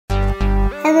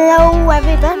Hello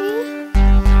everybody,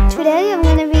 today I'm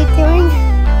going to be doing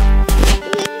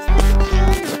these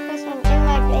because I'm in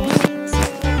my basement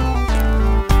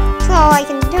so I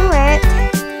can do it,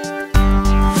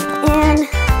 and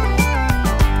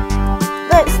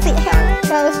let's see how it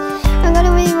goes. I'm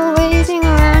going to be raising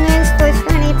around this for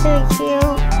 22Q,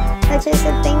 which is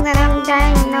the thing that I'm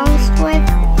diagnosed with,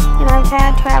 and I've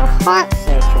had to have heart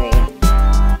surgery.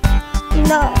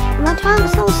 My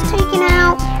tonsil's taken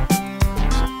out,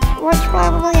 which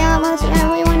probably almost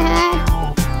everyone had.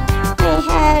 I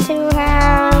had to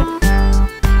have...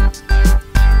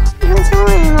 I'm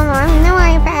telling Mama, I know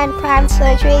I've had 5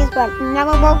 surgeries, but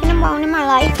never broken a bone in my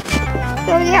life.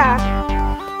 So yeah,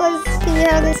 let's see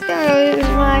how this goes.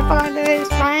 My father is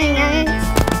frying eggs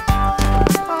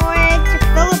for it to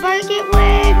fill a bucket with.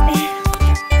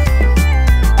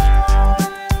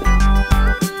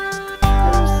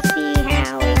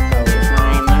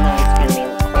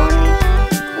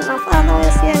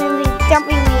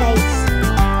 Dumping the eggs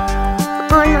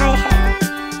on my head.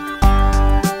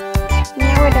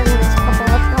 Never done this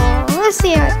before, so let's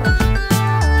see how it goes.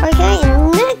 Okay,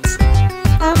 next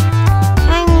up,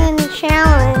 I'm in the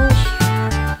challenge.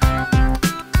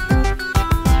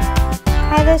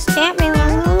 I just stamp me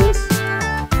one of those.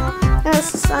 That was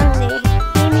Sunday.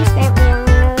 Made me stamp me one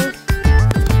of those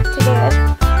to do it.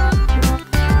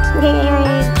 Okay, I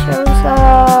chose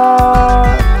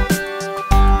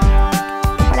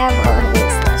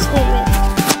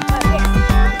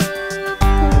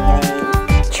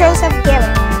Joseph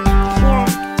Garrett. Yeah,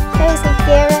 Joseph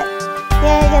Garrett.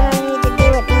 Yeah, I'm gonna need to do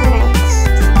it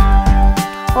next.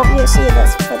 Hope you see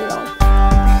this video.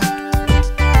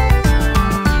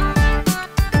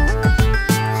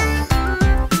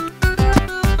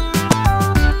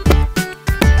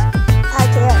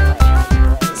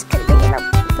 This could be in a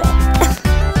bit.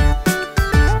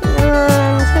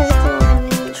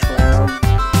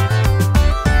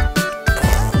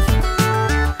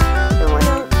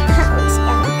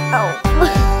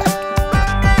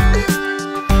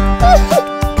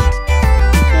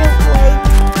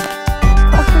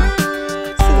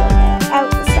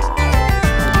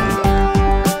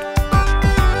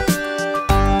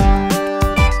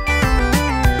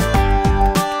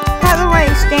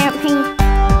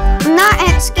 I'm not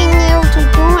asking you to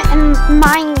do it in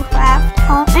Minecraft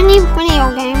or any video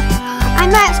game.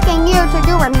 I'm asking you to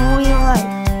do it in real life.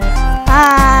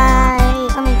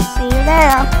 Let me see you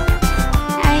there.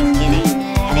 I'm getting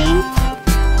ready.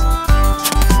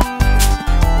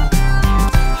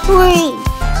 3,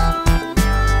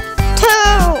 2,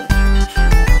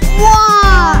 1.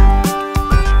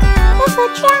 That's a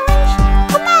challenge.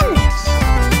 Commence.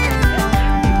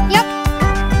 Yep.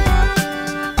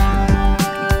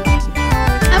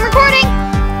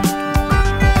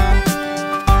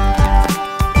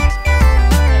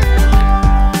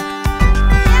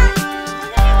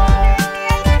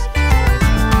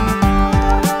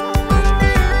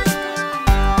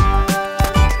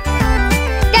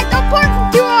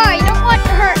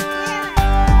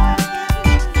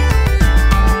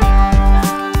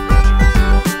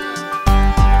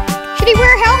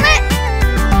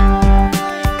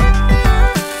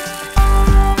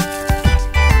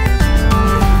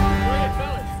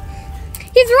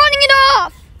 He's running it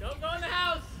off! Don't go in the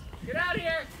house! Get out of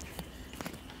here!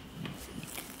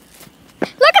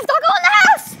 Look, it's Doggo in the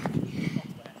house!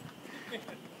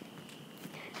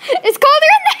 It's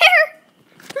colder in there!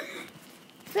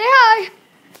 Say hi!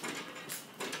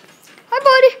 Hi,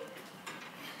 buddy!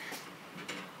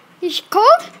 Is she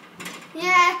cold?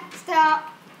 Yeah, stop.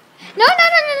 No.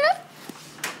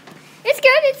 It's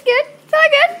good, it's good. It's all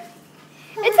good.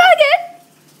 It's all good.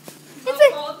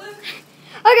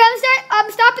 Okay, I'm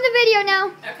stopping the video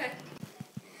now. Okay.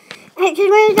 Hey,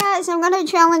 today guys, I'm gonna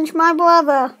challenge my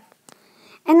brother.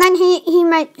 And then he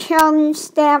might challenge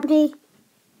Stampy.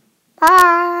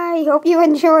 Bye. Hope you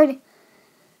enjoyed.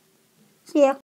 See ya.